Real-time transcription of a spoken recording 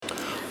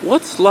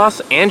What's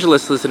Los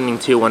Angeles listening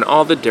to on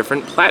all the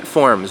different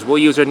platforms? We'll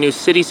use our new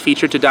cities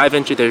feature to dive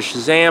into their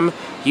Shazam,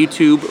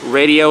 YouTube,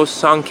 radio,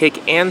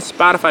 Songkick, and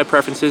Spotify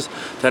preferences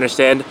to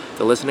understand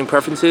the listening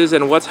preferences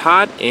and what's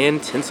hot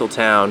in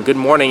Tinseltown. Good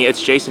morning,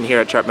 it's Jason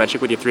here at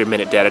Chartmetric with your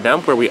 3-minute data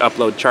dump, where we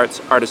upload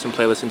charts, artists, and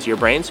playlists into your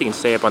brain so you can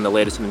stay up on the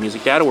latest in the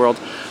music data world.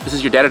 This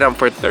is your data dump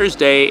for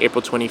Thursday,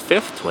 April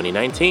 25th,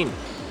 2019.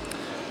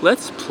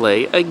 Let's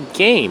play a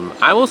game.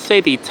 I will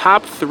say the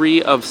top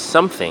 3 of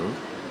something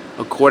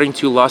according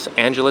to Los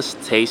Angeles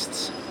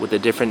tastes with the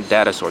different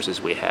data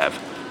sources we have.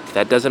 If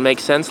that doesn't make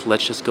sense,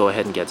 let's just go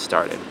ahead and get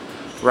started.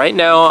 Right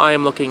now, I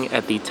am looking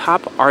at the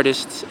top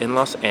artists in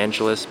Los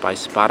Angeles by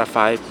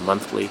Spotify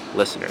monthly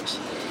listeners.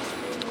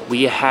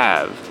 We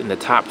have in the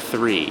top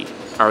 3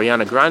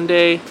 Ariana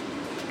Grande,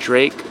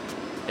 Drake,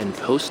 and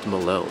Post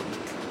Malone.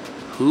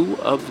 Who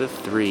of the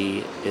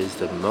 3 is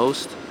the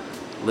most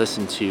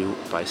listened to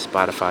by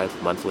Spotify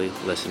monthly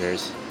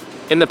listeners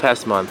in the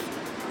past month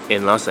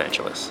in Los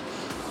Angeles?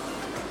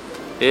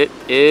 It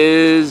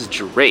is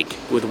Drake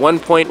with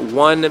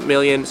 1.1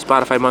 million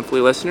Spotify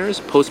monthly listeners.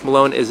 Post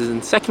Malone is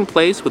in second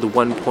place with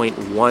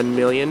 1.1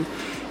 million.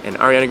 And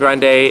Ariana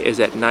Grande is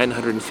at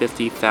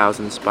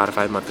 950,000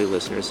 Spotify monthly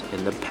listeners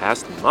in the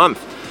past month.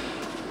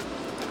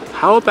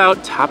 How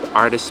about top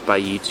artists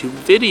by YouTube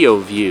video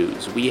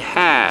views? We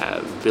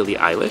have Billie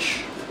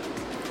Eilish,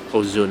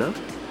 Ozuna,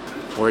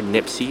 or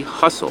Nipsey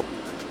Hussle.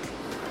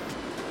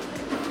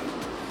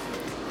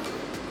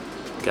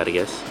 Gotta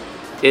guess.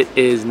 It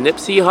is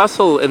Nipsey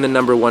Hussle in the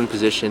number 1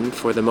 position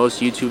for the most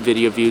YouTube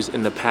video views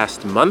in the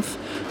past month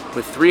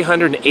with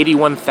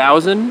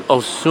 381,000.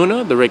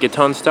 Ozuna, the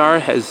reggaeton star,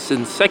 is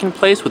in second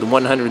place with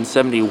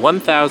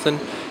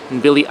 171,000,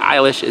 and Billie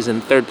Eilish is in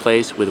third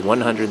place with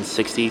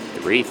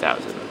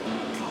 163,000.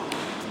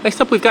 Next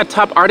up, we've got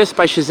top artists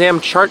by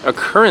Shazam chart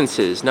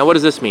occurrences. Now, what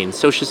does this mean?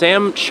 So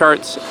Shazam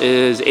charts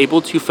is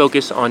able to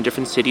focus on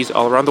different cities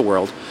all around the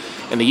world,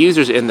 and the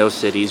users in those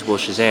cities will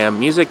Shazam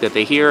music that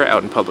they hear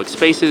out in public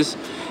spaces,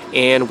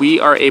 and we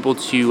are able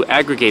to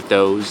aggregate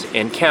those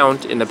and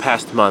count in the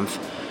past month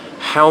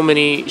how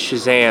many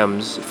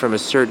Shazams from a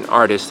certain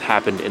artist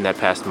happened in that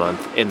past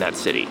month in that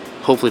city.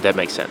 Hopefully that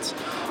makes sense.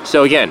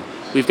 So again,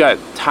 we've got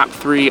top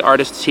 3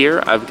 artists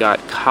here. I've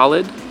got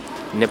Khalid,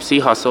 Nipsey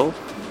Hussle,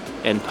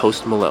 and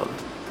Post Malone.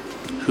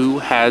 Who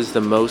has the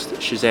most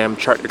Shazam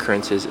chart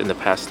occurrences in the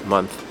past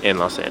month in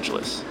Los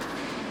Angeles?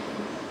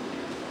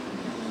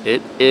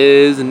 It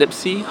is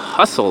Nipsey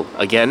Hussle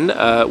again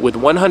with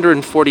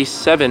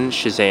 147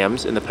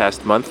 Shazams in the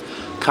past month.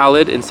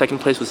 Khalid in second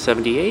place with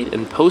 78,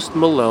 and Post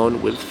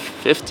Malone with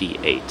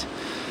 58.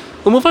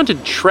 We'll move on to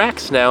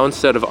tracks now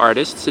instead of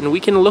artists, and we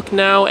can look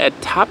now at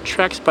top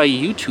tracks by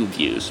YouTube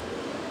views.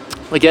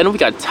 Again, we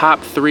got top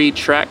 3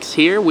 tracks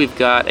here. We've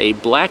got a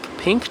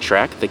Blackpink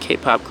track, the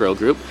K-pop girl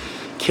group,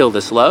 Kill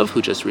This Love,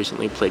 who just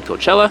recently played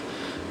Coachella.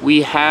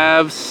 We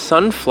have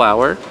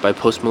Sunflower by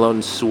Post Malone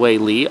and Sway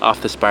Lee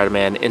off the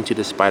Spider-Man Into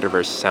the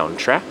Spider-Verse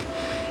soundtrack.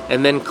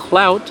 And then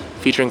Clout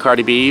featuring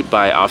Cardi B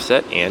by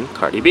Offset and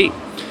Cardi B.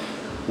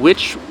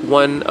 Which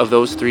one of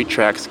those 3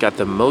 tracks got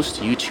the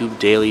most YouTube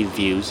daily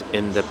views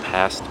in the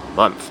past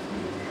month?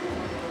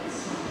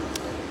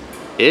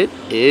 It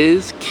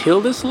is Kill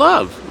This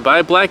Love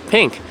by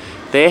Blackpink.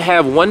 They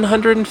have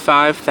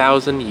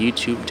 105,000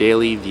 YouTube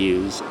daily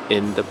views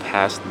in the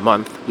past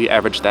month. We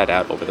averaged that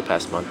out over the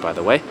past month, by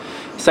the way.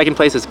 Second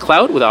place is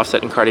Clout with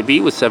Offset and Cardi B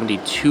with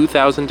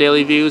 72,000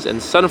 daily views.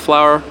 And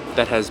Sunflower,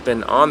 that has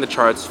been on the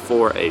charts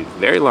for a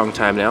very long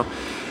time now,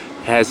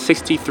 has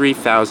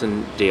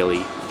 63,000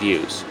 daily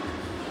views.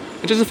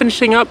 And just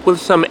finishing up with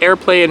some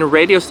airplay and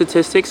radio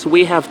statistics,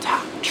 we have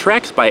top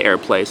tracks by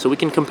airplay. So we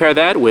can compare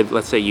that with,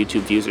 let's say,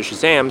 YouTube views or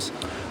Shazams.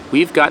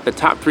 We've got the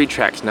top 3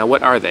 tracks. Now,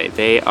 what are they?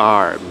 They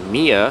are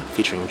Mia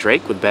featuring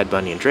Drake with Bad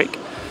Bunny and Drake.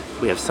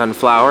 We have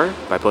Sunflower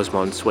by Post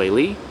Malone and Sway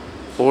Lee.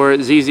 Or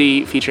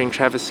ZZ featuring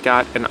Travis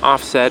Scott and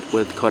Offset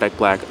with Kodak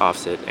Black,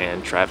 Offset,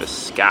 and Travis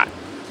Scott.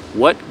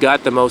 What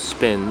got the most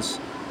spins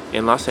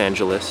in Los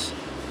Angeles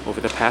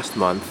over the past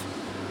month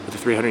with the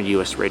 300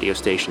 US radio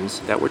stations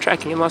that we're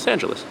tracking in Los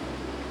Angeles?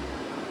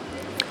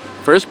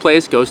 First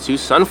place goes to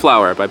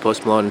Sunflower by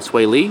Post Malone and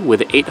Sway Lee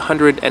with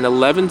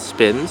 811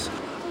 spins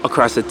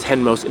across the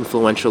 10 most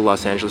influential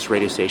Los Angeles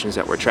radio stations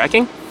that we're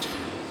tracking.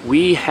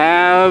 We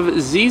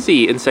have ZZ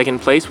in second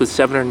place with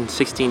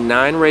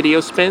 769 radio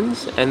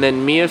spins, and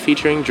then Mia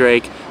featuring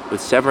Drake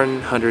with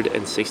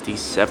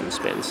 767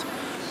 spins.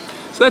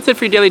 So that's it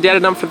for your daily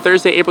data dump for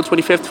Thursday, April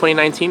 25th,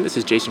 2019. This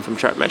is Jason from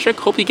Chartmetric.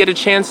 Hope you get a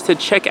chance to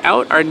check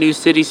out our new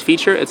cities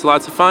feature. It's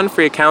lots of fun.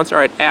 Free accounts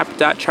are at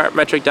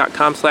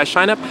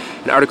app.chartmetric.com/signup,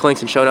 and article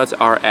links and show notes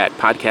are at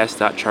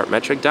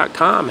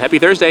podcast.chartmetric.com. Happy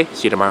Thursday.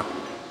 See you tomorrow.